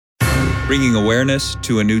bringing awareness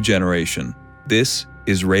to a new generation. This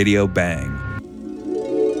is Radio Bang.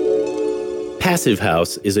 Passive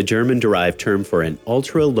house is a German-derived term for an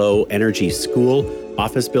ultra-low energy school,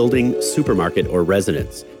 office building, supermarket, or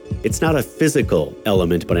residence. It's not a physical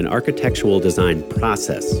element, but an architectural design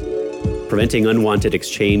process. Preventing unwanted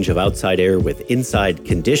exchange of outside air with inside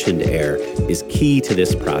conditioned air is key to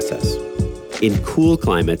this process. In cool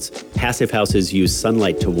climates, passive houses use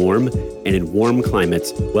sunlight to warm, and in warm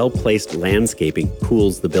climates, well-placed landscaping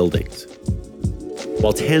cools the buildings.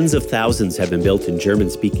 While tens of thousands have been built in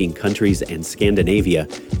German-speaking countries and Scandinavia,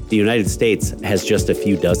 the United States has just a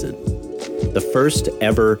few dozen. The first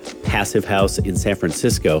ever passive house in San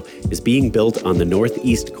Francisco is being built on the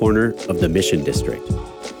northeast corner of the Mission District.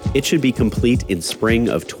 It should be complete in spring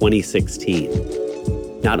of 2016.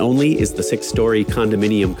 Not only is the 6-story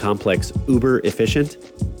condominium complex uber efficient,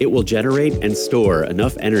 it will generate and store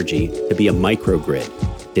enough energy to be a microgrid,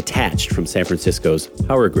 detached from San Francisco's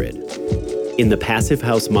power grid. In the passive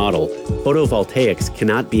house model, photovoltaics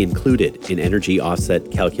cannot be included in energy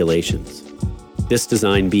offset calculations. This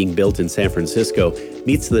design being built in San Francisco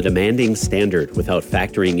meets the demanding standard without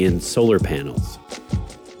factoring in solar panels.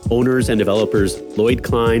 Owners and developers Lloyd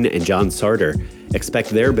Klein and John Sarter expect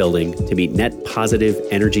their building to meet net positive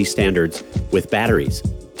energy standards with batteries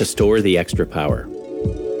to store the extra power.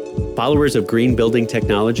 Followers of green building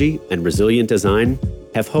technology and resilient design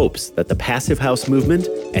have hopes that the passive house movement,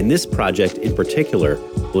 and this project in particular,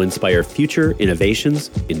 will inspire future innovations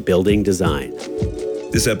in building design.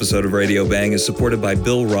 This episode of Radio Bang is supported by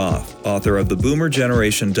Bill Roth, author of The Boomer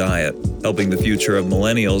Generation Diet, helping the future of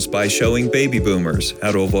millennials by showing baby boomers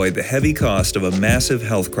how to avoid the heavy cost of a massive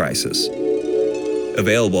health crisis.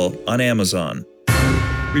 Available on Amazon.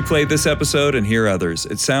 Replay this episode and hear others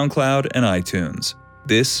at SoundCloud and iTunes.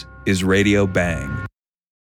 This is Radio Bang.